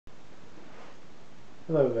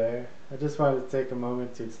Hello there. I just wanted to take a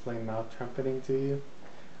moment to explain mouth trumpeting to you.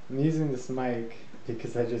 I'm using this mic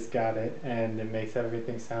because I just got it and it makes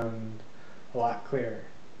everything sound a lot clearer.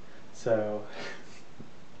 So,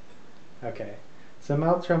 okay. So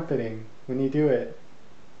mouth trumpeting, when you do it,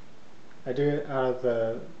 I do it out of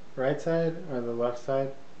the right side or the left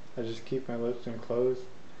side. I just keep my lips closed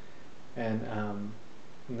and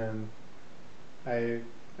then I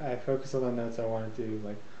focus on the notes I want to do,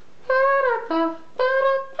 like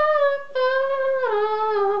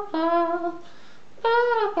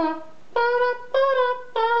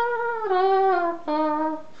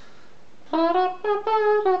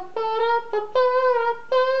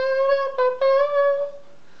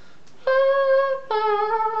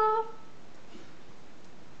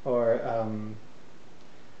or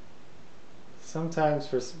sometimes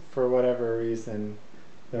for whatever reason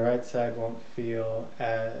the right side won't feel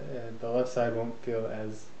the left side won't feel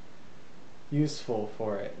as useful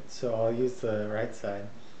for it, so I'll use the right side.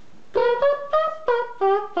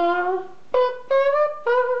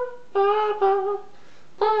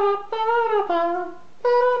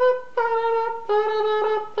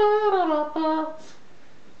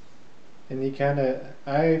 And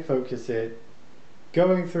I focus it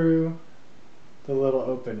going through the little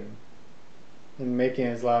opening and making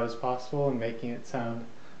it as loud as possible and making it sound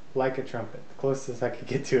like a trumpet, the closest I could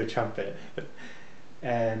get to a trumpet.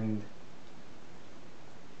 And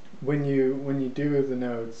when you do the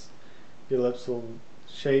notes, your lips will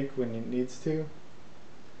shake when it needs to,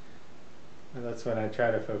 and that's when I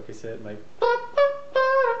try to focus it, like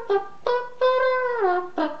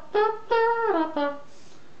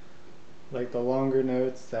the longer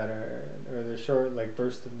notes or the short like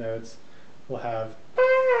burst of notes will have,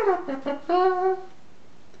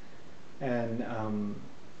 and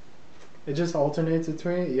it just alternates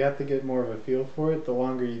between it. You have to get more of a feel for it. The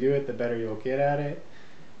longer you do it, the better you'll get at it.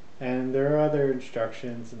 And there are other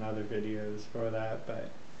instructions and other videos for that,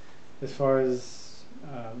 but as far as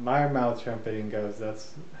my mouth trumpeting goes,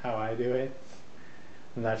 that's how I do it.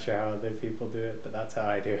 I'm not sure how other people do it, but that's how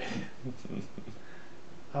I do it.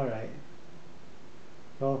 Alright.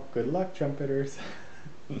 Well, good luck, trumpeters.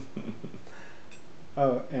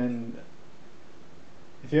 Oh, and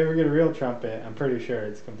if you ever get a real trumpet, I'm pretty sure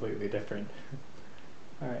it's completely different.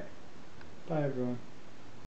 Alright. Bye, everyone.